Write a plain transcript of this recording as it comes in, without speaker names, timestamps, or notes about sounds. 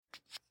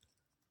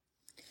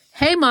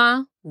Hey,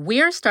 Ma,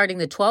 we're starting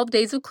the 12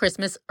 Days of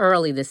Christmas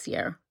early this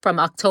year. From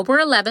October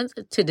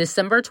 11th to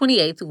December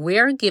 28th,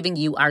 we're giving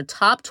you our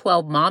top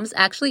 12 Moms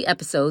Actually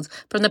episodes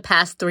from the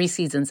past 3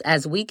 seasons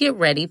as we get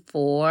ready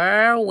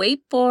for,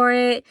 wait for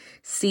it,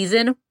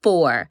 season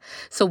 4.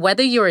 So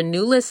whether you're a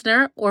new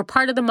listener or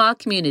part of the Ma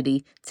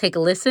community, take a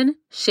listen,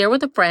 share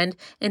with a friend,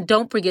 and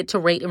don't forget to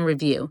rate and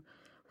review.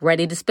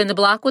 Ready to spin the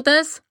block with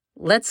us?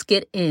 Let's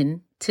get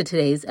into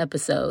today's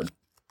episode.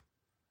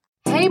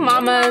 Hey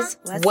mamas,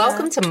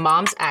 welcome to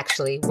Moms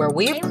Actually, where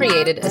we have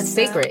created a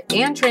sacred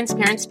and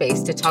transparent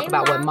space to talk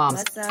about what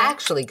moms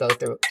actually go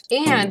through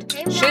and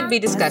should be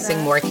discussing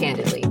more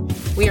candidly.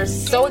 We are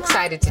so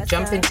excited to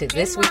jump into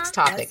this week's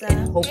topic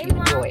and hope you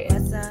enjoy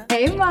it.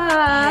 Hey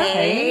Mom!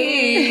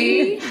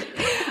 Hey!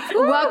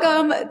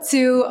 Welcome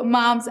to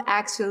Moms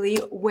Actually,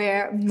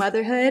 where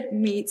motherhood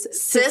meets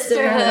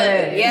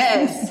sisterhood.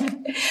 Yes.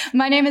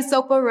 My name is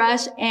Sofa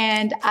Rush,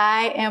 and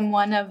I am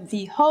one of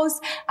the hosts.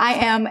 I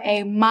am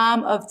a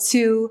mom of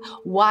 2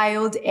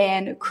 wild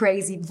and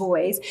crazy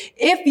boys.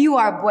 If you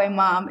are a boy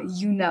mom,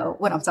 you know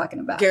what I'm talking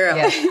about. Girl,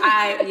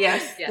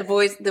 Yes. The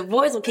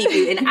boys will keep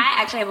you. And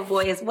I actually have a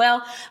boy as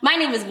well. My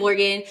name is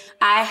Morgan.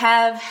 I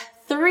have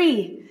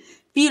 3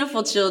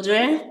 beautiful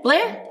children.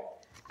 Blair?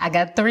 I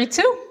got 3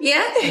 too.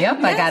 Yeah? Yep.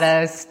 Yes. I got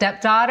a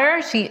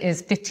stepdaughter. She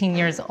is 15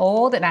 years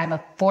old, and I have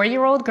a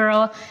 4-year-old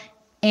girl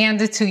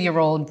and a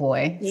 2-year-old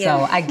boy. Yeah.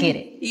 So I get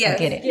it. Yes. I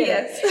get it.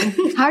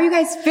 Yes. How are you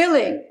guys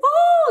feeling?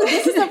 Ooh,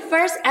 this is the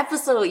first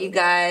episode, you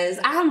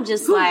guys. I'm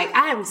just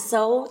I am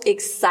so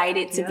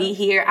excited to be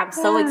here. I'm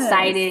so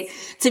excited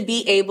to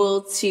be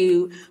able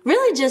to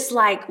really just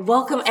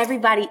welcome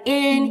everybody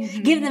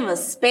in, give them a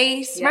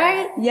space,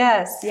 right?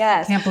 Yes.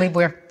 Can't believe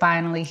we're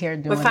finally here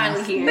doing We're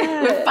finally this.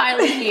 here. We're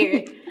finally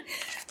here.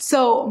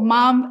 So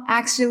Mom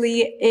Actually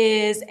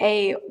is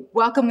a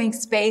welcoming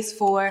space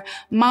for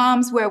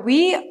moms where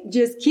we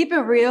just keep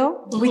it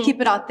real, we keep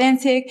it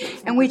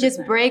authentic, and we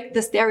just break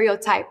the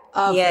stereotype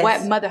of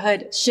what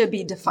motherhood should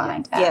be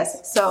defined as.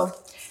 Yes. So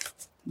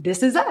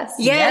this is us.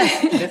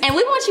 Yes. And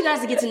we want you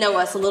guys to get to know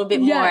us a little bit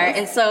more. Yes.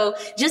 And so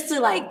just to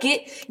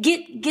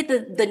get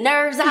the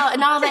nerves out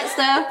and all that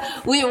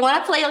stuff, we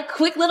want to play a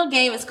quick little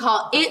game. It's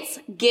called It's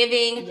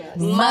Giving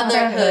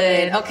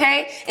Motherhood.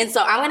 Okay. And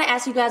so I'm going to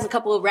ask you guys a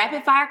couple of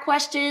rapid fire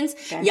questions.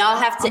 Okay. Y'all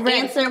have to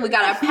answer. We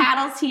got our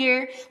paddles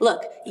here.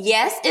 Look,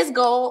 yes is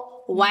gold.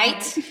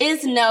 White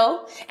is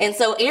no. And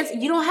so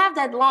you don't have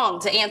that long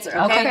to answer.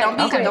 Okay.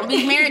 Don't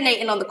be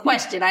marinating on the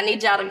question. I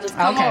need y'all to just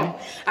come on.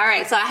 All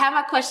right. So I have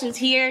my questions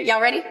here.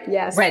 Y'all ready?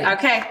 Yes. Ready.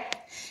 Okay.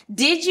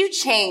 Did you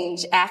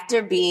change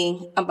after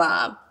being a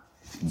mom?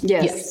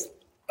 Yes.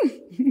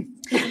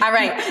 All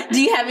right. Do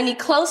you have any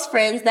close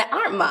friends that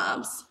aren't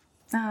moms?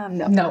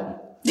 No.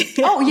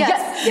 Oh,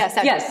 yes.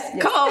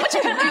 Yes. Come on. What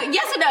you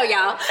yes or no,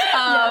 y'all?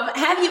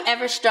 Have you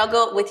ever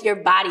struggled with your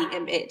body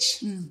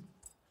image?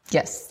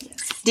 Yes.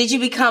 Did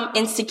you become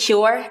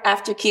insecure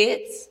after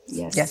kids?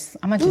 Yes.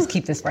 I'm going to just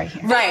keep this right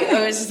here. Right.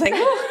 It was just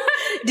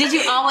did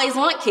you always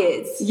want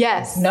kids?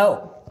 Yes.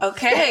 No.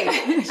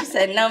 Okay. She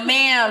said, no,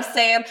 ma'am,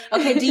 Sam.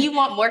 Okay. Do you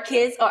want more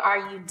kids or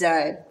are you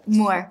done?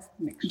 More.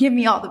 Give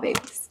me all the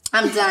babies.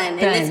 I'm done.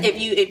 And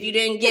if you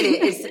didn't get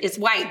it, it's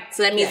white.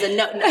 So that means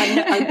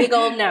a big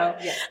old no.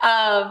 Yes.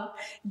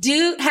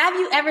 Have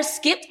you ever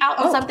skipped out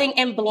on something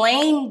and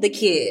blamed the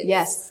kids?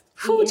 Yes.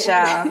 Ooh,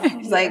 child.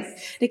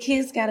 It's the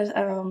kids gotta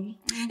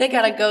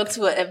go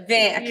to an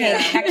event.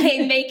 I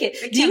can't make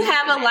it. Do you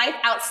have a life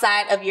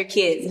outside of your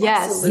kids?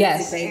 Yes. Absolutely,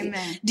 Yes. baby.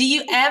 Amen. Do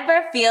you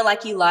ever feel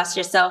like you lost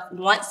yourself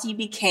once you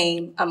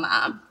became a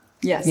mom?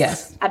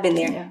 Yes. I've been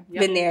there. Yeah.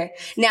 Been there.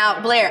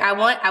 Now, Blair, I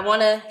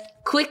want to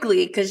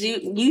quickly, cause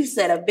you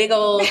said a big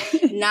old,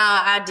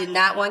 nah, I did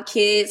not want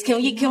kids.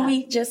 Can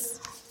we just...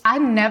 I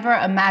never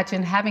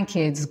imagined having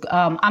kids.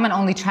 I'm an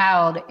only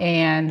child,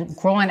 and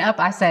growing up,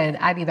 I said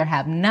I'd either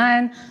have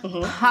none,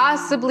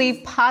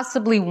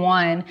 possibly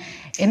one,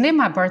 and then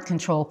my birth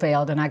control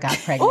failed, and I got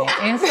pregnant.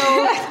 And so,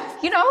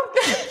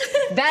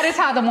 that is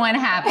how the one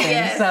happened.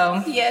 Yes.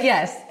 So,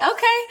 yes.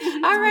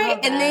 Okay. All right.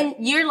 And then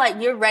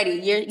you're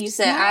ready. You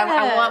said,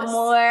 I want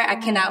more. I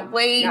cannot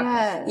wait.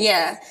 Yes.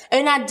 Yeah.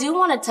 And I do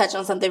want to touch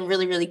on something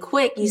really, really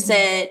quick. You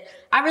said,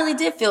 I really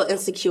did feel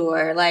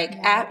insecure.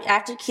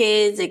 After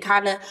kids, it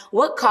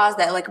what caused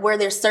that? Were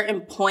there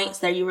certain points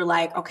that you were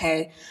like,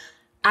 okay,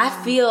 I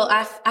feel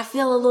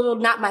a little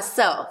not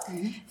myself.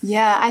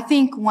 Yeah, I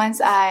think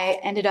once I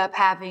ended up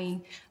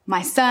having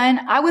my son,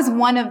 I was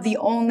one of the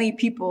only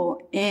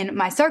people in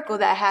my circle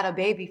that had a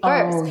baby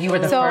first. Oh, you were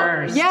the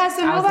first. Yeah,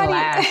 so I was the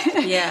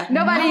last. Yeah.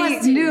 nobody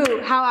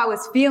knew how I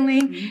was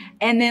feeling.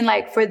 And then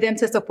for them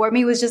to support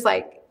me was just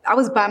I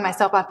was by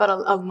myself. I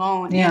felt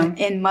alone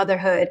in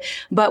motherhood.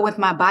 But with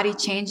my body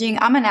changing,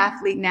 I'm an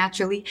athlete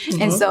naturally.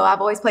 And so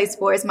I've always played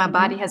sports. My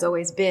body has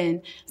always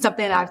been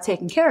something that I've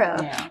taken care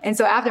of. Yeah. And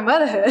so after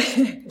motherhood,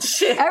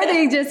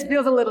 everything just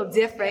feels a little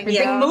different.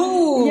 Everything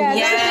moves.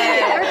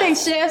 Yeah. Everything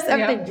shifts.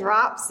 Everything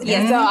drops. Yeah.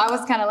 And so I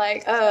was kind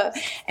of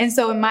and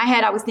so in my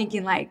head, I was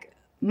thinking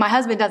my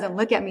husband doesn't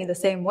look at me the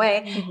same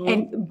way.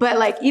 But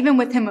like, even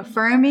with him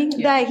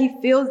affirming that he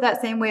feels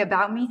that same way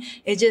about me,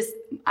 it just,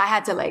 I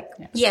had to like.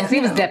 Yeah. He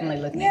was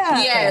definitely looking at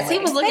you. Yes, he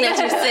was looking at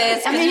you,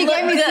 sis. I mean, he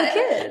gave me good. 2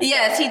 kids.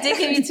 Yes, he did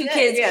give you 2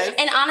 kids. Yes.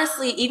 And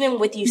honestly, even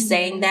with you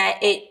saying that,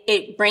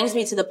 it brings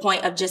me to the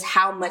point of just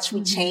how much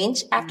we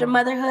change after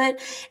motherhood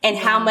and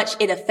how much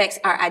it affects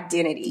our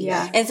identity.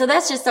 Yeah. And so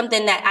that's just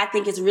something that I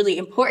think is really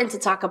important to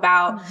talk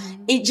about.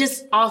 It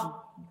just off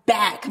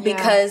back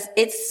because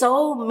it's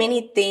so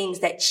many things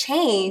that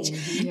change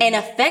and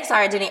affects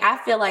our identity. I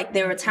feel like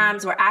there were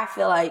times where I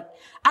feel like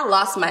I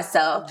lost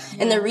myself.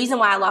 And the reason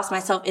why I lost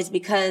myself is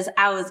because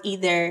I was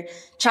either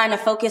trying to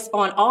focus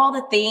on all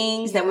the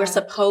things that we're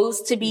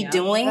supposed to be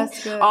doing,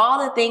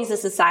 all the things that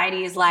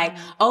society is like,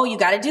 oh, you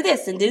got to do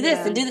this and do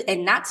this and do this.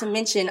 And not to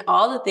mention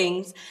all the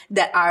things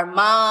that our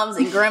moms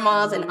and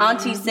grandmas and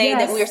aunties say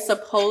that we're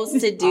supposed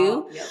to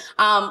do.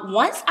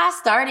 Once I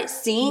started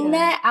seeing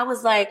that, I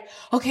was like,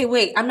 okay,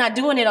 wait, I'm not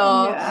doing it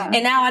all.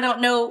 And now I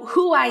don't know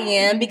who I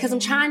am because I'm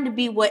trying to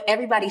be what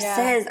everybody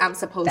says I'm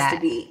supposed to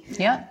be.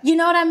 You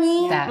know what I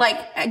mean?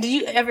 Like, did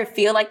you ever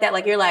feel like that?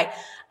 Like, you're like,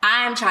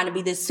 I'm trying to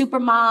be this super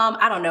mom.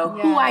 I don't know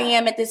who I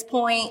am at this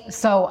point.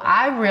 So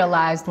I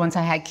realized once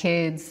I had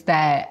kids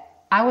that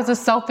I was a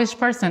selfish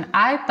person.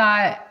 I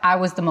thought I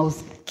was the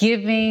most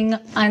giving,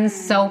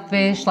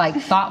 unselfish, like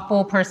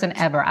thoughtful person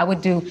ever. I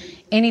would do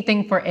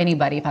anything for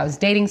anybody if I was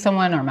dating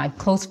someone or my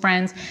close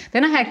friends.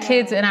 Then I had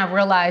kids and I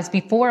realized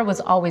before it was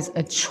always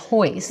a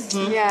choice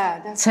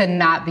to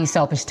not be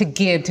selfish, to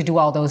give, to do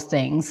all those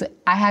things.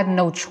 I had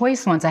no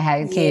choice once I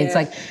had kids.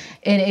 Like,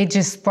 and it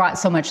just brought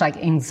so much like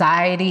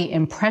anxiety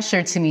and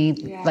pressure to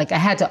me. Like I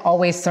had to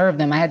always serve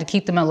them. I had to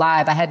keep them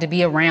alive. I had to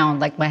be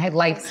around. Like my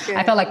life,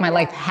 I felt like my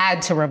life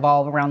had to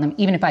revolve around them,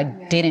 even if I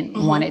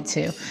didn't want it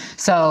to.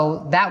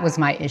 So that was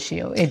my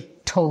issue.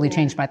 It totally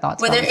changed my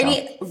thoughts. Were there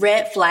any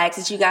red flags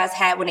that you guys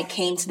had when it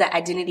came to the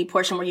identity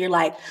portion where you're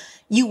like,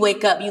 you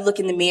wake up, you look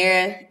in the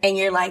mirror and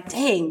you're like,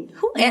 dang,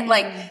 who am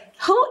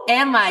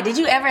I? Did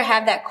you ever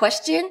have that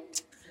question?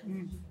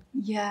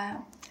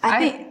 Yeah.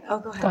 I think,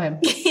 go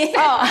ahead. Go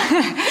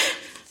ahead.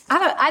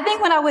 I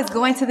think when I was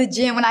going to the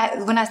gym, when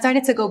I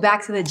started to go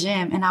back to the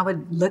gym and I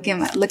would look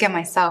at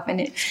myself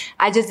and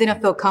I just didn't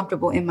feel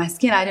comfortable in my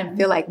skin. I didn't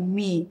feel like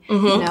me, you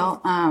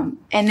know?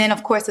 And then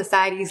of course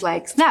society's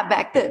like, snap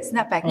back this,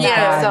 snap back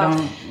that.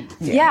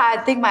 So I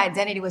think my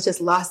identity was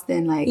just lost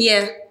in like,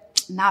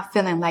 not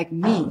feeling like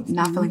me,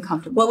 not feeling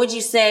comfortable. What would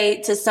you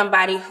say to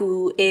somebody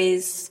who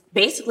is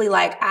basically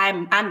like,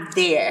 I'm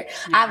there.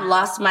 I've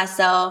lost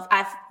myself.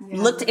 I've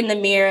looked in the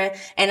mirror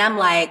and I'm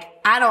like,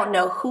 I don't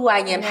know who I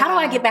am. How do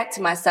I get back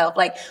to myself?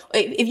 Like,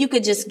 if you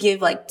could just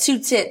give like 2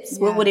 tips,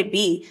 what would it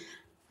be?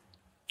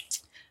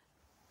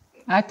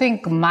 I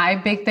think my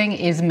big thing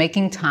is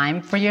making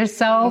time for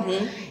yourself.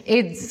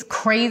 It's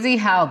crazy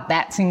how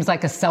that seems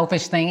like a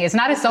selfish thing. It's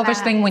not a selfish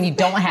thing when you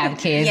don't have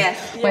kids.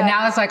 But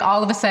now it's like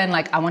all of a sudden,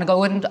 like I want to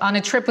go on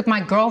a trip with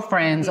my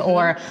girlfriends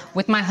or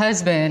with my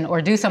husband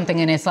or do something.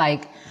 And it's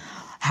like,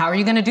 how are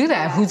you going to do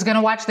that? Who's going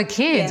to watch the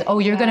kids? Oh,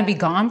 you're going to be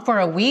gone for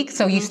a week.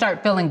 So you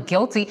start feeling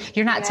guilty.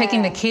 You're not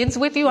taking the kids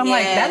with you. I'm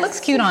like, that looks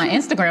cute on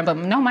Instagram, but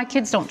no, my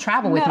kids don't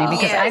travel with me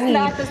because I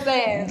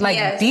need like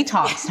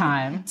detox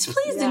time.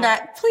 Please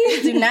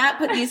do not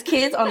put these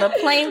kids on the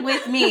plane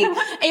with me.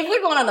 If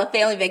we're going on a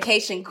family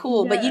vacation,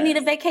 cool, but you need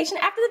a vacation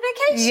after the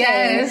vacation.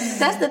 Yes.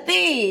 That's the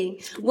thing.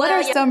 What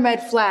are some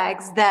red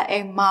flags that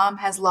a mom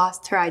has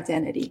lost her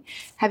identity?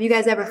 Have you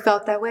guys ever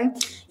felt that way?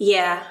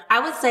 Yeah,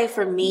 I would say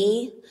for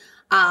me,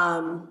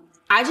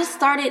 I just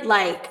started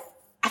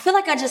I feel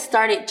like I just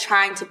started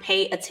trying to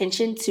pay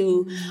attention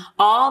to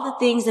all the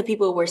things that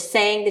people were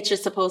saying that you're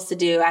supposed to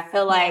do. I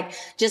feel like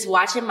just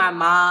watching my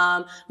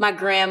mom, my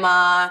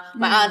grandma,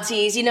 my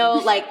aunties, you know,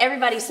 like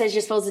everybody says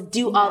you're supposed to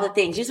do all the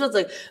things. You're supposed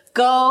to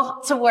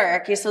go to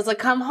work. You're supposed to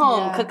come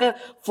home, cook a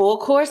full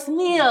course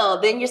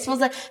meal. Then you're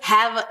supposed to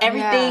have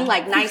everything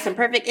like nice and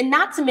perfect. And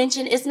not to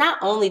mention, it's not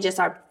only just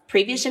our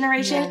previous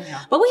generation,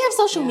 but we have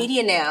social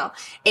media now,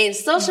 and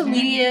social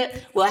media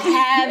will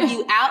have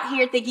you out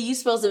here thinking you're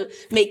supposed to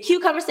make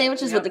cucumber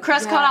sandwiches with the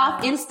crust cut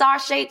off in star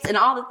shapes and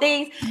all the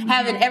things,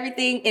 having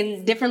everything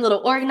in different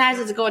little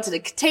organizers, going to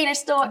the container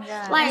store.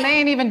 Like, and they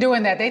ain't even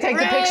doing that. They take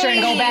the picture and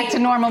go back to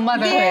normal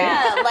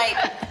motherhood. Like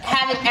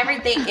having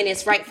everything in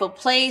its rightful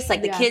place.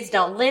 Like the kids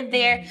don't live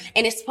there,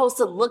 and it's supposed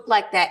to look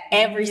like that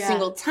every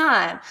single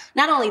time.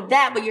 Not only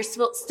that, but you're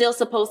still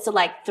supposed to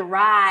like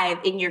thrive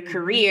in your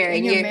career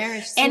and your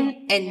marriage.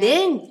 And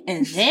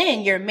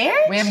then you're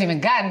married. We haven't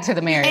even gotten to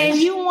the marriage. And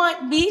you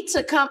want me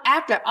to come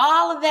after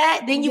all of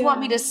that? Then you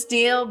want me to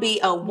still be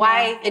a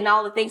wife and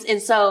all the things.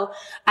 And so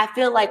I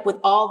feel like with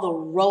all the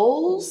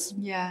roles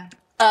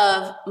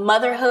of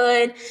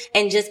motherhood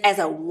and just as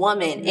a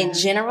woman in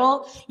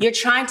general, you're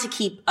trying to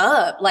keep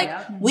up. Like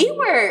we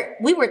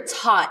were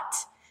taught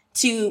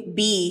to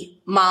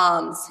be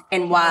moms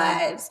and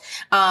wives.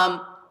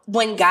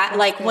 When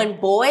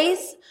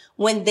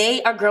when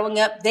they are growing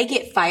up, they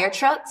get fire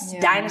trucks,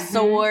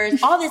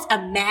 dinosaurs, all this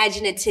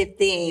imaginative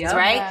things,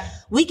 right? Yeah.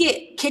 We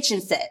get kitchen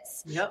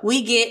sets. Yep.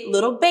 We get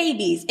little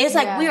babies. It's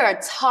like we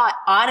are taught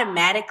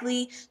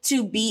automatically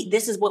to be,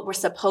 this is what we're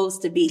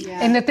supposed to be. Yeah.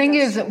 And the thing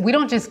is, we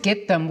don't just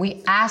get them,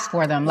 we ask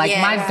for them. Like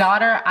my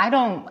daughter,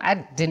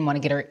 I didn't want to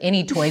get her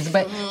any toys,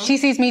 but she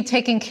sees me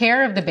taking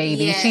care of the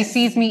baby. Yes. She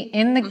sees me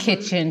in the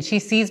kitchen. She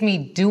sees me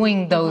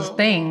doing those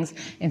things.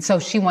 And so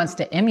she wants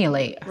to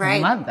emulate her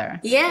mother.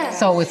 Yeah.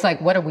 So it's like,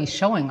 what are we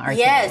showing our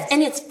kids?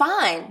 And it's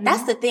fine.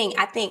 That's the thing.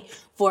 I think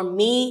for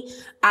me,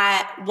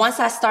 once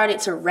I started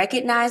to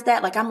recognize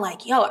that, like, I'm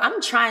like, yo,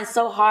 I'm trying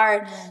so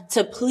hard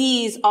to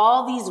please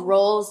all these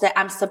roles that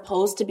I'm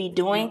supposed to be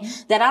doing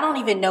that I don't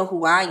even know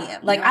who I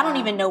am. Like, I don't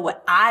even know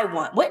what I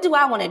want. What do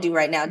I want to do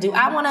right now? Do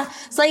I want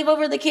to slave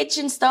over the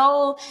kitchen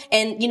stove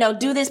and, you know,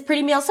 do this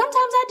pretty meal? Sometimes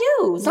I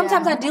do.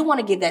 Sometimes I do want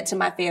to give that to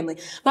my family.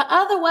 But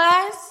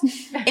otherwise,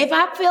 if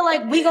I feel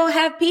like we gonna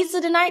have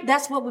pizza tonight,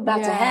 that's what we're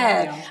about to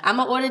have. I'm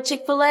gonna order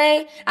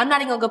Chick-fil-A. I'm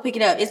not even gonna go pick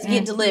it up. It's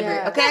getting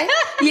delivered. Okay.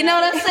 You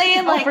know what I'm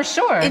saying? Like, for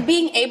sure. And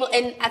being able,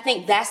 and I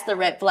think that's the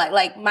red flag.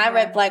 Like, my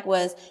red flag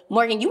was,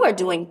 Morgan, you are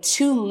doing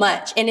too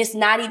much, and it's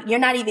not, you're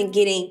not even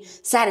getting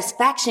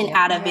satisfaction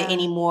out of it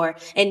anymore.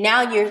 And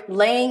now you're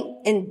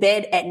laying in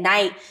bed at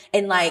night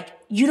and like,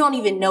 you don't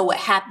even know what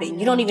happened.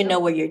 You don't even know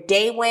where your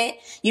day went.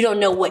 You don't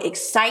know what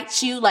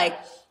excites you. Like,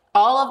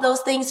 all of those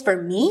things for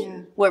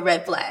me were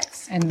red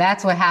flags. And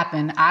that's what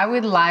happened. I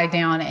would lie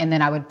down and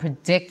then I would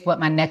predict what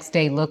my next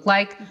day looked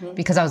like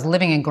because I was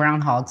living in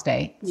Groundhog's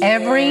Day. Yeah.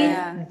 Every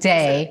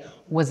day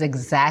was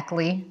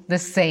exactly the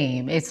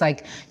same. It's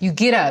like you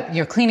get up,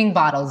 you're cleaning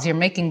bottles, you're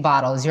making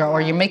bottles,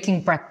 or you're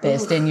making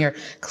breakfast and you're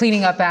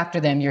cleaning up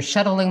after them, you're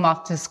shuttling them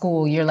off to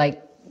school,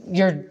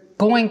 you're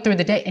going through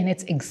the day, and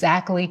it's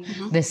exactly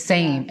the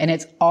same. And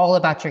it's all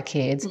about your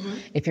kids.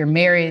 If you're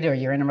married or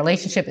you're in a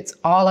relationship, it's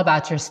all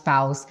about your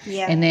spouse.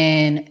 Yeah. And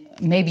then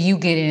maybe you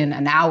get in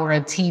an hour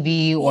of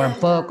TV or a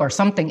book or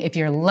something, if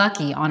you're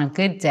lucky, on a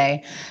good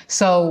day.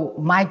 So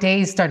my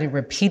days started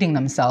repeating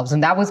themselves.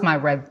 And that was my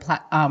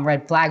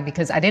red flag,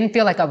 because I didn't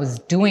feel like I was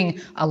doing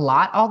a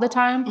lot all the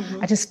time.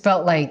 I just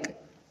felt like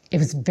it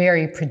was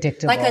very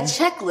predictable. Like a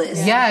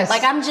checklist. Yes.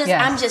 Like I'm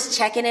just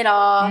checking it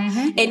off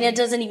and it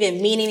doesn't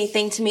even mean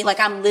anything to me. Like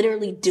I'm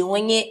literally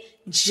doing it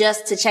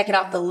just to check it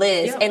off the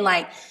list. And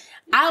like,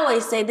 I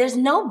always say there's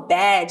no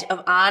badge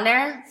of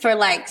honor for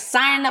like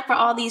signing up for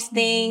all these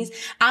things.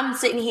 I'm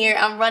sitting here,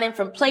 I'm running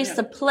from place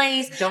to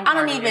place. I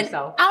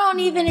don't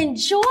even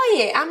enjoy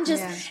it. I'm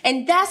just,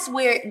 and that's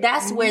where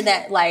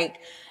that like,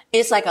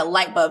 it's like a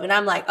light bulb. And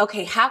I'm like,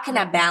 okay, how can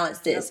I balance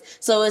this?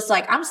 So it's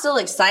like, I'm still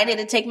excited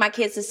to take my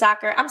kids to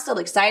soccer. I'm still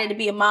excited to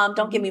be a mom.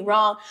 Don't get me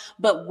wrong.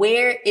 But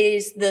where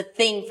is the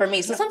thing for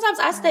me? So sometimes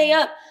I stay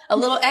up a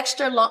little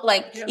extra long,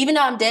 like even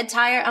though I'm dead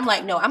tired, I'm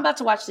like, no, I'm about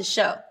to watch the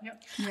show.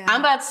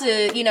 I'm about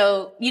to, you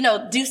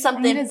know, do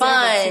something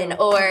fun,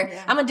 or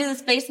I'm gonna do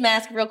this face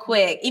mask real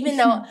quick, even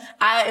though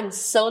I am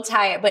so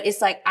tired, but it's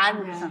like,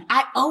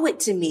 I owe it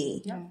to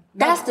me.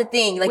 That's the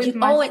thing. Like you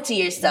owe it to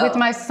yourself. With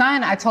my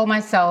son, I told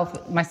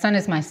myself, my son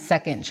is my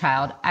second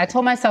child. I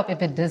told myself,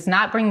 if it does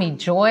not bring me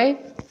joy,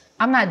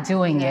 I'm not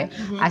doing it.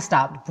 I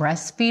stopped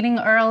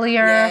breastfeeding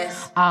earlier.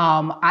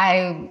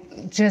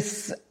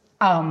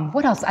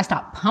 What else? I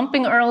stopped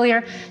pumping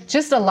earlier.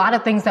 Just a lot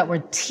of things that were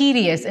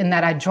tedious, and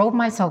that I drove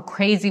myself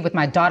crazy with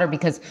my daughter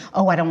because,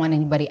 I don't want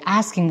anybody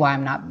asking why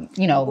I'm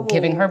not,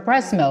 giving her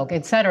breast milk,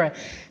 etc.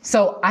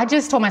 So I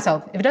just told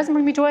myself, if it doesn't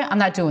bring me joy, I'm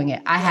not doing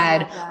it. I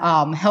had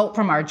help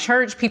from our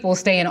church, people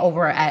staying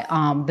over at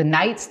the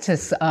nights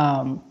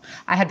I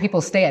had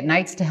people stay at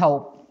nights to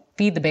help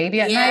feed the baby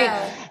at night.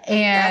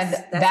 And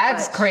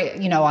that's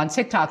crazy. On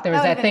TikTok, there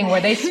was that thing where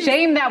they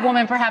shamed that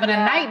woman for having a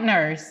night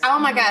nurse. Oh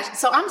my gosh.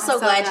 So I'm so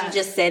glad you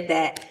just said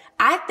that.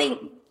 I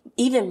think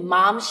even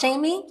mom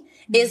shaming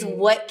is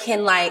what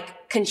can like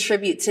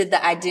contribute to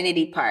the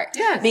identity part.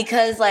 Yes.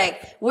 Because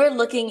like we're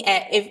looking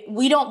at,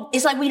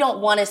 it's like we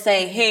don't want to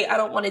say, hey, I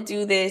don't want to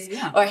do this,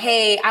 or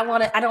hey, I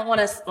want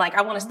to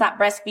stop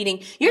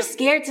breastfeeding. You're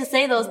scared to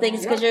say those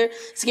things because you're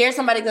scared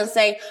somebody's going to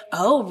say,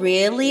 oh,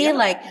 really? Yeah.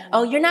 Like,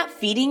 oh, you're not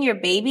feeding your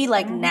baby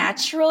like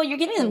natural? You're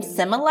giving them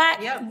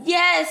Similac? Yeah.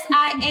 Yes,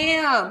 I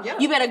am. Yeah.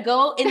 You better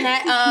go in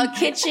that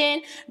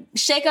kitchen,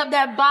 shake up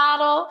that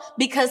bottle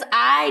because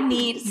I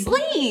need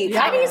sleep.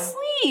 Yeah. I need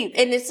sleep.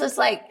 And it's just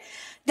like,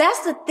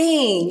 that's the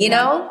thing, you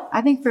know?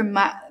 I think for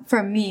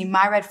me,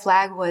 my red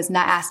flag was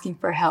not asking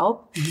for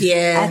help.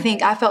 Yeah. I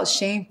think I felt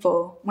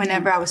shameful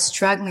whenever I was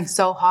struggling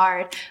so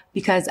hard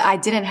because I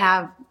didn't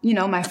have,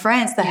 my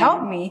friends to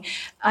help me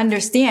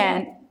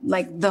understand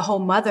like the whole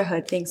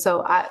motherhood thing.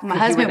 So my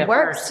husband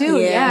works too.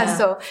 Yeah.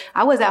 So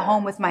I was at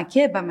home with my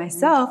kid by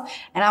myself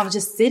and I was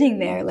just sitting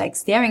there like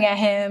staring at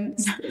him,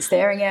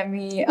 staring at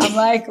me. I'm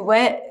like,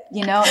 what?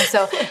 And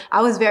so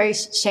I was very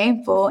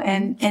shameful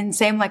and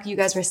same like you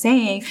guys were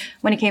saying,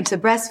 when it came to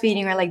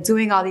breastfeeding or like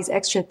doing all these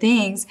extra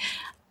things,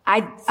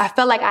 I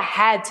felt like I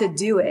had to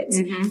do it,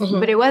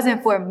 but it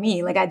wasn't for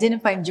me. Like I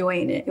didn't find joy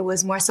in it. It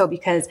was more so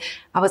because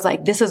I was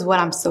like, this is what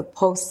I'm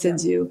supposed to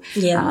do.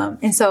 Yeah.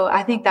 And so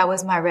I think that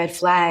was my red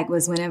flag,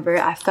 was whenever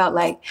I felt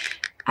like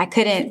I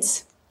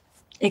couldn't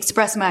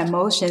express my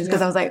emotions,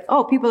 because I was like,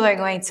 oh, people are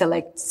going to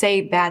like say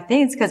bad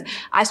things, because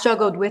I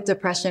struggled with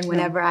depression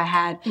whenever I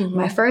had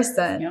my first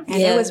son, and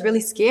it was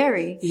really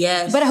scary.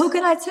 Yes. But who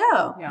can I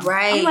tell? Yeah.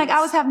 Right. I'm like, I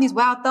was having these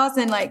wild thoughts,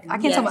 and like, I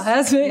can't tell my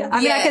husband. I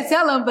mean, I can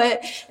tell him,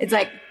 but it's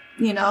like,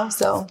 you know,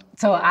 so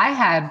I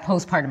had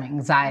postpartum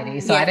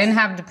anxiety. So I didn't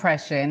have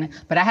depression,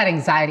 but I had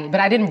anxiety,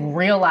 but I didn't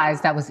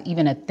realize that was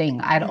even a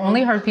thing. I'd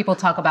only heard people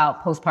talk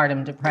about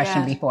postpartum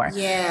depression before.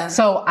 Yeah.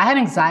 So I had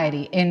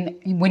anxiety. And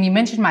when you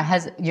mentioned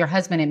your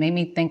husband, it made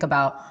me think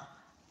about,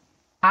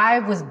 I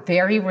was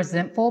very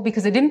resentful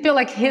because it didn't feel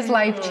like his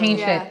life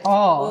changed at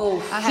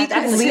all. He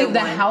could leave the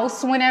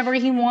house whenever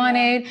he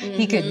wanted.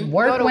 He could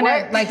work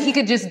whenever, like he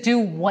could just do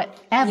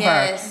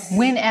whatever,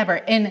 whenever.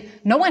 And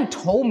no one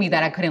told me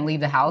that I couldn't leave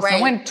the house. No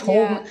one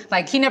told me,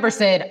 like he never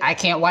said, I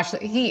can't watch.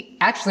 He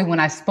actually, when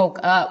I spoke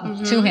up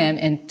to him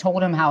and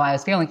told him how I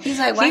was feeling, he's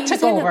like, why he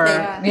took over.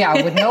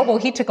 With Noble,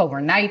 he took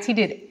over nights. He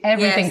did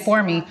everything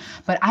for me,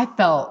 but I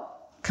felt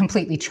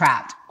completely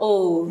trapped.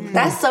 Oh,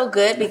 that's so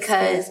good,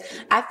 because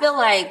I feel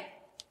like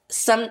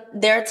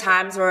there are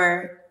times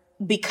where,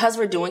 because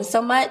we're doing so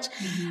much,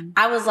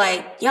 I was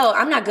like, yo,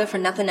 I'm not good for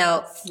nothing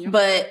else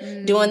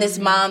but doing this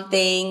mom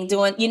thing,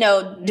 doing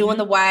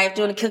the wife,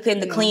 doing the cooking,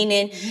 the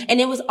cleaning.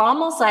 And it was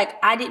almost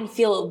like I didn't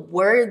feel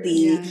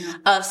worthy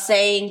of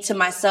saying to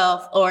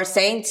myself or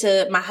saying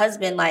to my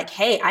husband, like,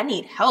 hey, I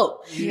need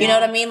help. You know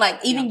what I mean? Like,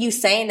 even you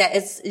saying that,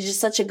 it's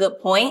just such a good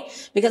point,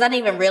 because I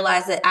didn't even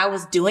realize that I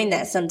was doing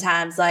that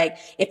sometimes. Like,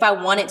 if I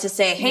wanted to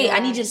say, hey, I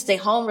need you to stay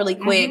home really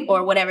quick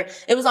or whatever,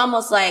 it was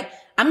almost like,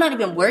 I'm not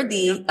even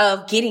worthy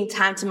of getting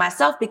time to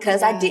myself,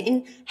 because I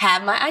didn't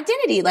have my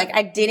identity. Like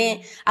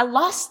I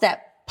lost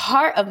that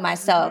part of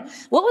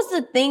myself. What was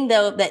the thing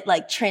though that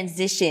like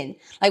transitioned?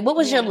 Like what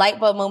was your light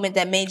bulb moment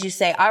that made you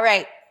say, all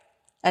right,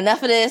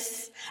 enough of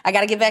this. I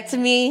got to get back to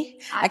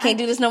me. I can't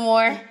do this no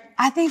more.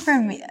 I think for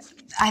me,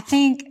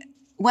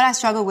 what I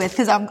struggle with,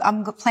 because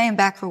I'm playing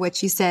back for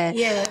what you said,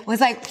 was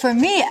like, for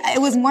me,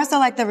 it was more so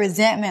like the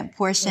resentment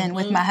portion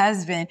with my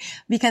husband,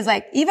 because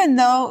like, even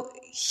though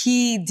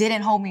he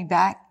didn't hold me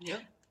back,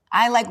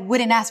 I like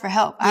wouldn't ask for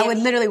help. I would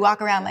literally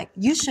walk around like,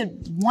 you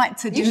should want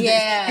to do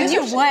this.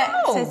 You should want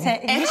to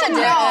say, you should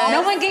know.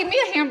 No one gave me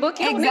a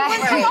handbook.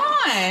 Exactly. Come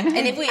on.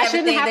 And if we ever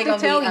think they're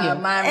going to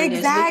be mind readers,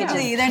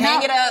 exactly. They're hang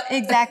not, it up.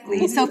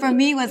 Exactly. So for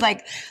me, it was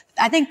like,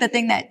 I think the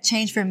thing that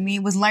changed for me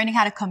was learning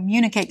how to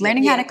communicate,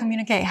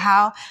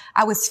 how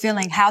I was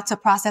feeling, how to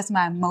process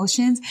my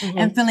emotions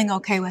and feeling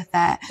okay with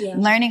that.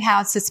 Learning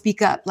how to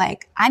speak up.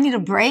 Like, I need a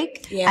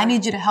break. I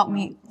need you to help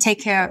me take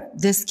care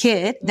of this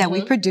kid that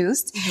we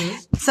produced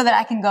so that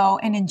I can go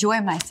and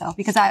enjoy myself,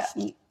 because I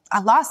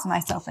lost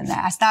myself in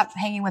that. I stopped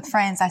hanging with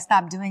friends. I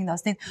stopped doing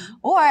those things.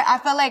 Or I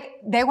felt like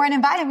they weren't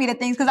inviting me to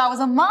things because I was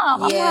a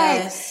mom. I'm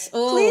like,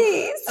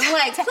 please. I'm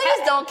like, please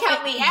don't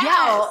count me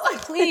out.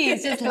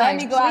 Please, just let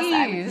me go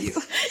outside with you.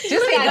 Just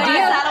the idea.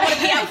 I don't want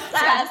to be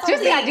outside.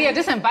 Just the idea.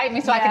 Just invite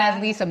me so I can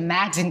at least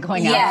imagine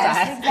going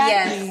outside.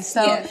 Exactly.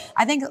 So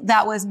I think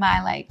that was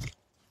my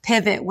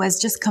pivot,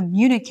 was just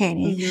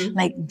communicating.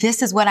 Like,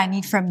 this is what I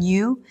need from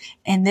you.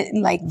 And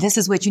this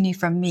is what you need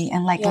from me.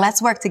 And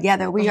let's work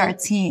together. We are a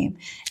team.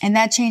 And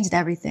that changed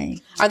everything.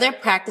 Are there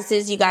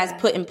practices you guys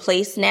put in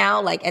place now?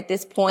 Like at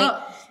this point,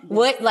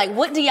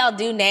 what do y'all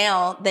do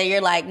now that you're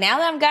like, now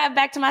that I've gotten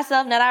back to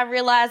myself, now that I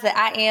realize that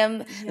I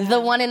am the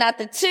one and not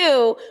the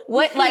two,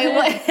 what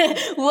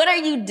are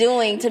you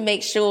doing to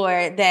make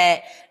sure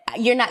that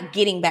you're not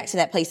getting back to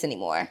that place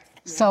anymore?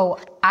 So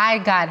I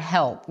got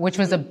help, which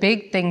was a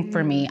big thing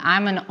for me.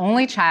 I'm an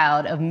only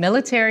child of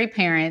military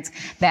parents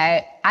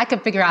that I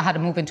could figure out how to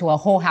move into a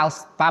whole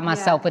house by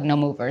myself with no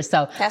movers.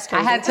 So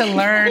I had to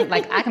learn,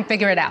 I can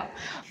figure it out.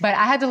 But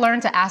I had to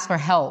learn to ask for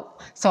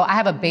help. So I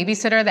have a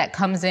babysitter that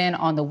comes in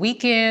on the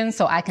weekends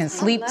so I can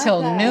sleep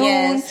till noon.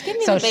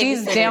 Yes. So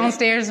she's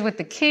downstairs with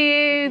the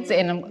kids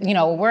and,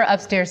 we're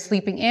upstairs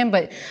sleeping in,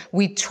 but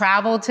we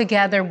travel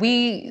together.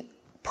 We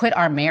put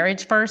our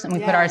marriage first and we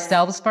put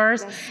ourselves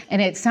first.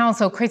 And it sounds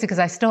so crazy because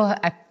I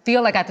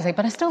feel like I have to say,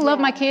 but I still love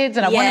my kids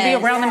and I want to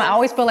be around them. I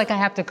always feel like I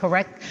have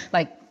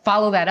to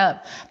follow that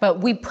up.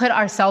 But we put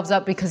ourselves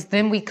up because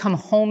then we come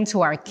home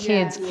to our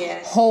kids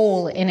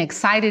whole and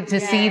excited to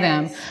see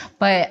them.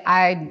 But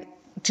I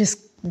just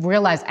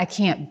realized I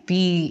can't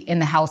be in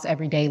the house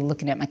every day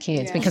looking at my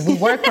kids because we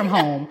work from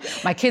home.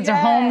 My kids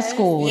are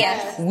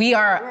homeschooled. We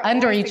are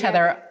under each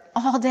other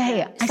all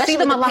day. Especially I see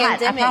them a lot,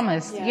 pandemic. I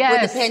promise. With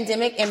the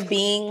pandemic and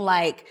being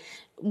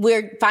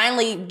we're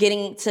finally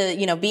getting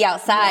to, be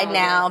outside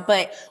now,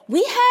 but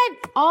we had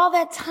all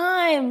that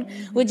time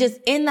with just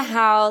in the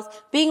house,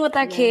 being with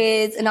our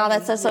kids and all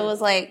that stuff. So it was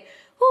like,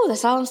 ooh,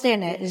 that's all I'm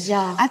staring at is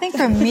y'all. I think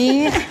for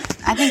me,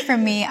 I think for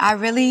me, I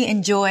really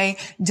enjoy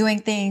doing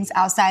things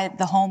outside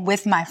the home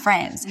with my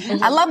friends.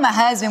 I love my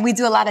husband. We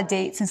do a lot of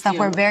dates and stuff.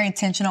 We're very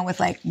intentional with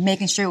like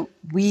making sure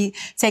we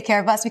take care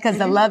of us because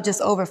the love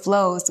just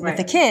overflows with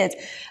the kids.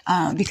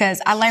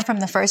 Because I learned from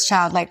the first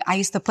child, like I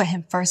used to put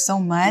him first so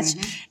much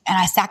and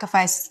I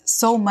sacrificed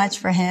so much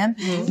for him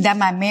that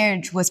my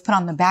marriage was put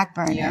on the back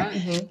burner.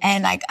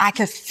 And like I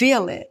could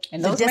feel it.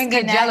 And those men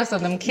get jealous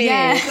of them kids.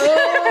 Yeah.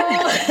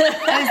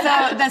 And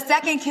so the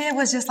second kid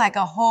was just like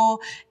a whole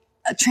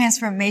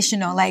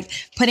transformational, like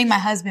putting my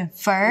husband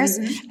first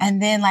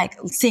and then like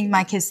seeing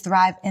my kids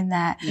thrive in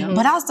that,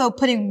 but also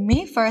putting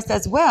me first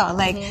as well.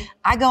 Like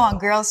I go on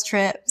girls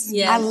trips.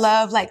 I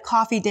love like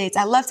coffee dates.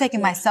 I love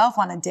taking myself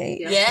on a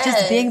date,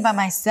 just being by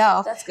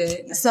myself. That's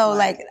good. That's so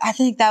like, I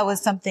think that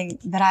was something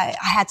that I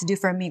had to do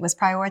for me was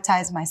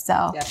prioritize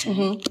myself.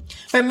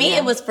 For me,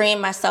 it was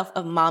freeing myself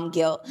of mom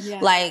guilt.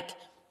 Like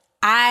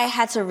I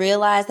had to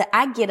realize that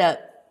I get up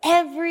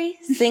every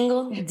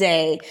single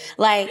day,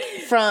 like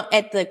from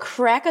at the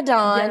crack of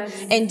dawn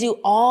and do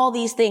all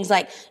these things.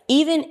 Like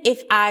even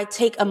if I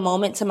take a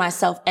moment to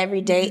myself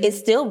every day, it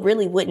still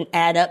really wouldn't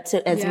add up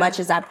to as much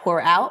as I pour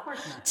out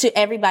to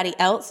everybody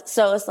else.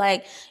 So it's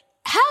like,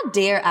 how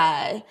dare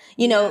I,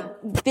 you know,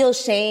 feel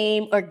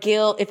shame or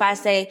guilt if I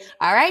say,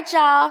 all right,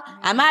 y'all,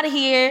 I'm out of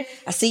here.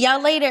 I'll see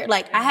y'all later.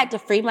 Like I had to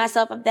free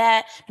myself of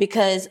that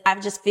because I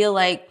just feel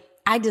like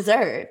I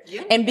deserve.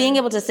 And being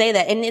able to say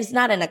that, and it's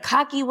not in a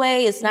cocky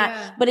way, it's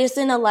not, but it's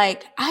in a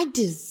like, I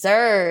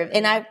deserve.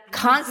 And I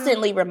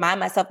constantly remind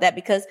myself that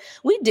because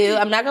we do,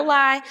 I'm not gonna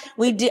lie,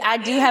 I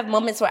do have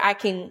moments where I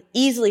can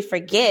easily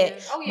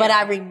forget, but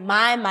I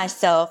remind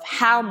myself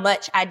how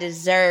much I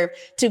deserve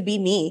to be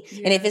me.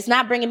 And if it's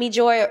not bringing me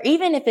joy, or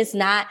even if it's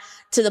not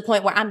to the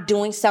point where I'm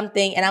doing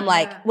something and I'm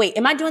like, wait,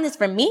 am I doing this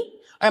for me?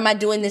 Or am I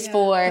doing this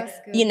for,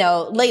 you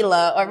know,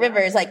 Layla or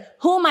Rivers? Like,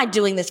 who am I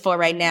doing this for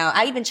right now?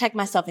 I even check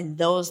myself in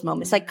those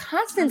moments, like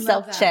constant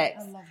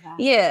self-checks.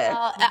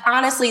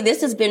 Honestly,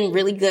 this has been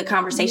really good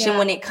conversation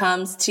when it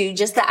comes to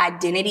just the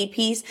identity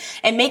piece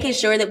and making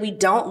sure that we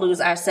don't lose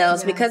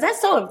ourselves because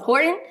that's so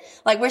important.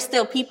 Like, we're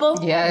still people.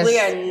 We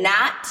are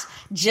not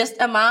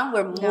just a mom.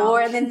 We're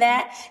more than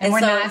that. And we're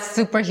not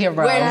superheroes.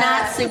 We're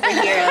not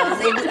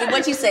superheroes.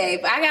 What you say?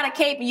 If I got a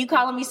cape and you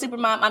calling me super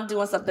mom, I'm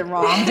doing something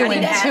wrong. I'm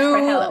doing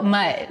too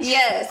much.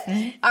 Yes.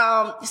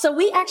 So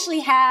we actually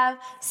have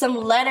some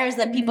letters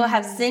that people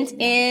have sent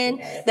in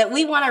that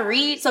we want to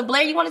read. So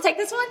Blair, you want to take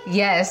this one?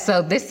 Yes.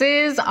 So this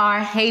is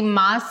our Hey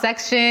Ma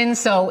section.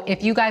 So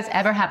if you guys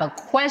ever have a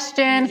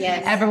question,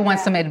 ever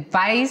want some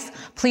advice,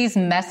 please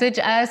message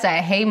us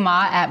at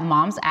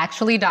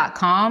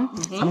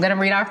heyma@momsactually.com. I'm going to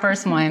read our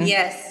first one.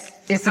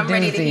 It's a doozy.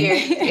 Ready to hear.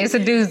 It's a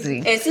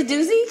doozy. It's a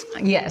doozy?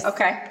 Yes.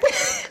 Okay.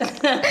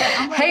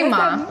 Hey,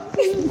 Mom.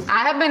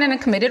 I have been in a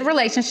committed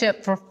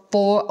relationship for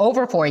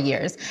over 4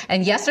 years.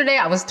 And yesterday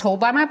I was told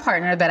by my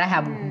partner that I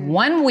have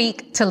 1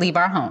 week to leave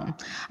our home.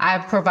 I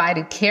have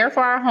provided care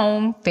for our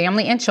home,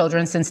 family, and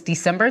children since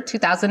December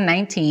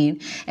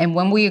 2019. And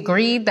when we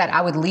agreed that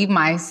I would leave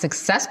my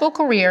successful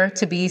career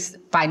to be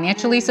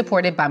financially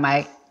supported by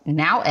my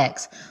now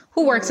ex,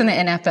 who works in the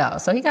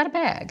NFL. So he got a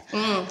bag.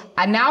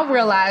 I now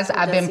realize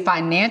I've been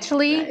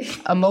financially,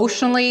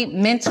 emotionally,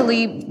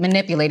 mentally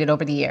manipulated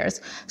over the years.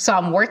 So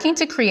I'm working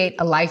to create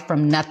a life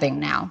from nothing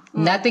now.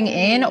 Nothing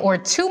in or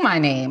to my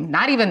name.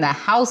 Not even the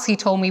house he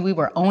told me we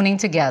were owning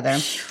together.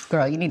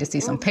 Girl, you need to see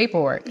some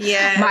paperwork.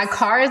 My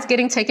car is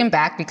getting taken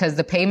back because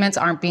the payments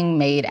aren't being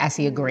made as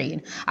he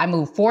agreed. I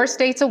moved 4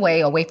 states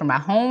away from my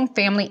home,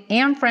 family,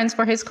 and friends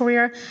for his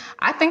career.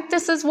 I think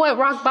this is what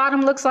rock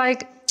bottom looks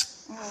like.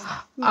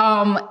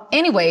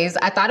 Anyways,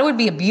 I thought it would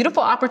be a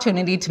beautiful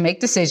opportunity to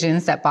make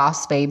decisions that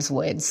boss babes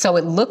would. So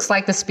it looks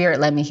like the spirit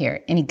led me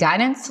here. Any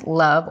guidance,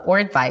 love, or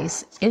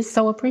advice is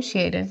so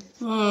appreciated.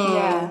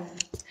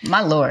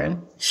 My Lord.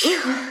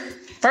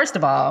 First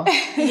of all,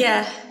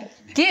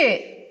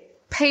 get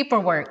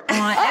paperwork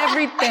on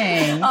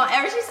everything. On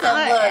every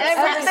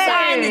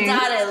sign the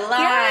dotted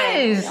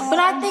line. But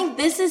I think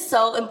this is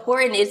so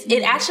important.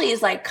 It actually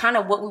is like kind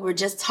of what we were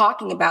just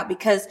talking about,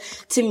 because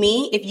to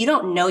me, if you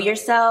don't know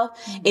yourself,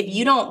 if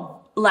you don't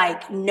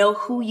like know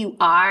who you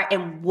are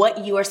and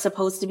what you are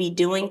supposed to be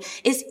doing,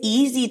 it's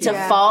easy to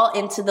fall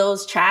into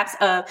those traps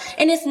of,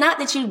 and it's not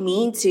that you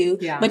mean to,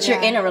 but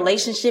you're in a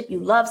relationship,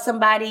 you love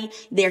somebody,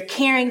 they're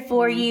caring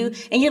for you,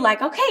 and you're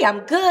like, okay,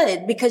 I'm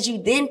good, because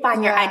you then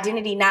find your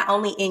identity not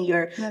only in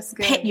your kids,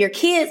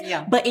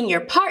 but in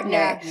your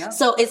partner.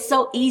 So it's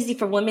so easy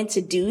for women to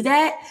do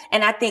that.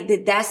 And I think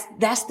that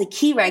that's the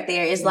key right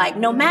there, is like,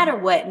 no matter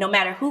what, no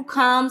matter who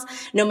comes,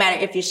 no matter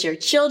if it's your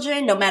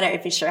children, no matter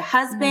if it's your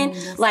husband,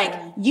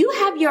 like, you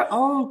have your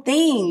own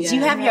things.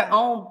 You have your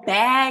own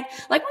bag.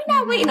 Like, we're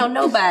not waiting on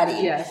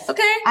nobody.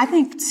 Okay? I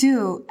think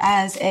too,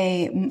 as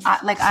I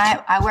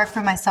work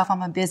for myself.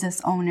 I'm a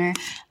business owner.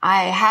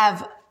 I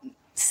have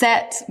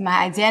set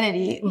my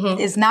identity.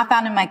 It's not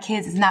found in my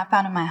kids. It's not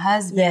found in my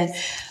husband.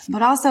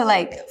 But also,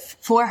 like,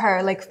 for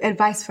her, like,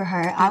 advice for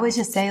her, I would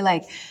just say,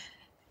 like,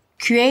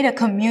 create a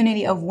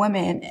community of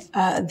women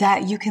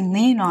that you can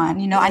lean on.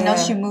 You know, I know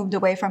she moved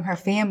away from her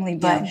family,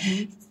 but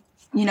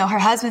you know, her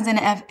husband's in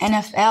the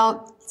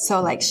NFL. So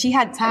like she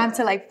had time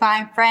to like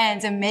find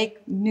friends and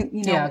make new,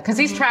 you know. Yeah, because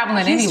he's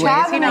traveling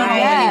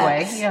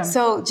anyway.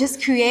 So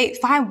just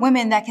find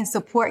women that can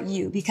support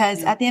you,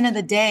 because at the end of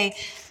the day,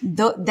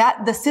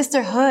 the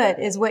sisterhood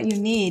is what you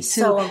need.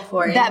 So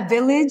important. That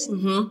village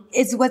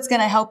is what's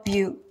going to help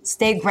you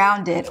stay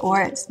grounded,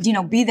 or, you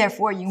know, be there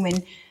for you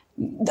when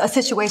a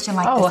situation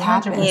like this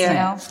happens. 100%. You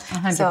know?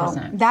 100%. So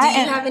do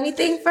you have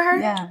anything for her?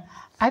 Yeah.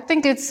 I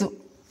think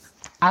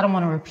I don't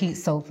want to repeat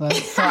Sofa,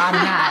 so I'm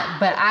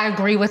not, but I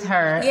agree with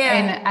her. Yeah.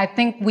 And I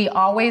think we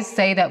always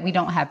say that we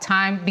don't have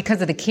time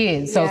because of the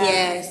kids. So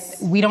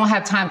we don't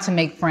have time to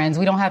make friends.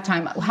 We don't have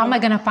time. How am I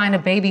going to find a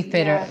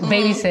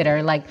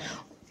babysitter? Like,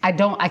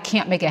 I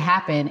can't make it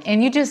happen.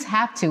 And you just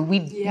have to.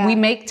 We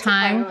make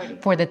time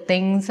for the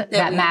things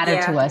that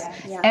matter to us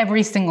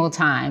every single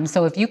time.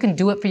 So if you can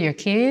do it for your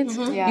kids,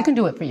 you can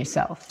do it for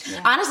yourself.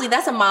 Honestly,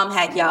 that's a mom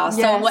hack, y'all.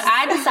 So what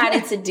I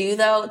decided to do,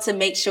 though, to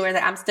make sure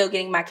that I'm still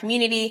getting my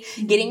community,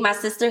 getting my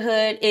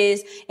sisterhood,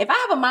 is if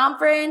I have a mom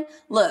friend,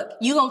 look,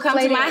 you gonna come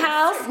to my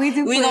house. We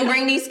gonna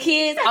bring these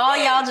kids. All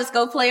y'all just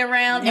go play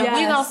around, and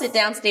we're gonna sit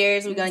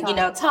downstairs. We're gonna, you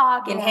know,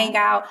 talk and hang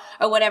out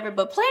or whatever.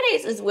 But play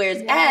dates is where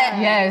it's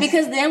at,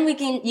 because then we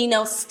can, you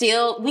know,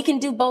 we can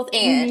do both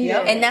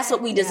and that's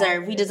what we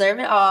deserve. We deserve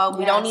it all.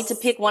 We don't need to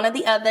pick one or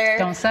the other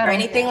or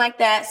anything like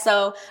that.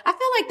 So I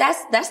feel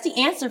like that's the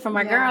answer from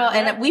our girl.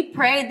 And we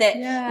pray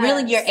that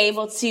really you're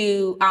able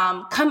to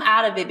come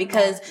out of it,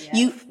 because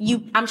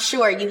I'm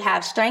sure you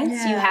have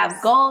strengths, you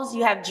have goals,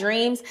 you have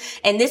dreams,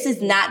 and this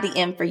is not the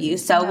end for you.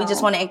 So we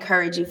just want to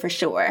encourage you for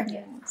sure.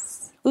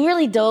 We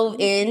really dove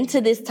into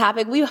this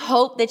topic. We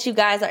hope that you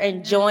guys are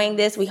enjoying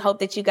this. We hope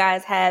that you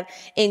guys have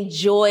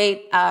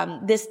enjoyed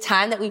this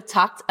time that we've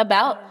talked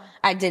about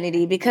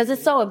identity, because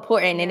it's so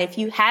important. And if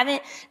you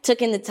haven't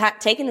taken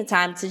the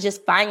time to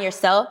just find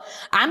yourself,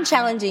 I'm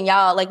challenging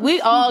y'all. Like, we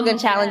all gonna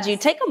challenge you.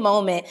 Take a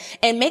moment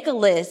and make a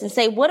list and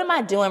say, what am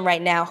I doing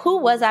right now? Who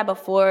was I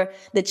before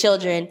the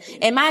children?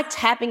 Am I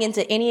tapping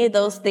into any of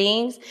those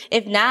things?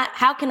 If not,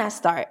 how can I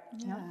start?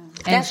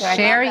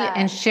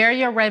 And share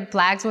your red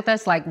flags with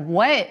us. Like,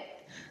 what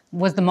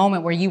was the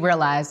moment where you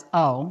realized,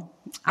 oh,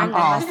 I'm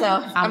off.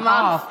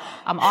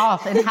 I'm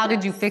off. And how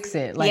did you fix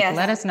it? Like,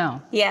 let us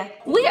know. Yeah.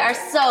 We are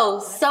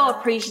so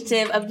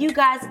appreciative of you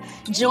guys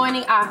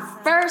joining our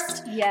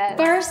first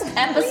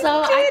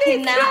episode. I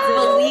cannot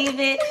believe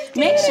it.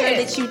 Make sure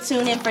that you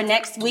tune in for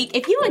next week.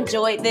 If you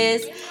enjoyed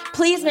this,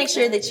 please make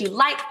sure that you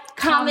like,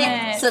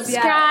 comment,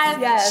 subscribe,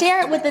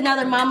 share it with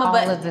another mama.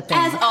 But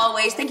as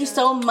always, thank you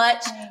so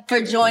much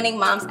for joining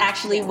Moms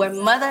Actually, where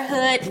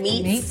motherhood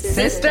meets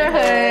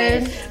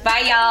sisterhood.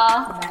 Bye,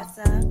 y'all. What's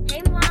up?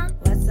 Hey, mom.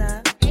 What's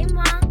up? Hey,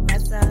 mom.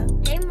 What's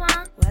up? Hey,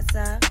 mom. What's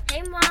up?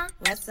 Hey, mom.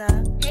 What's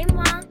up? Hey,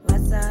 mom.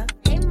 What's up?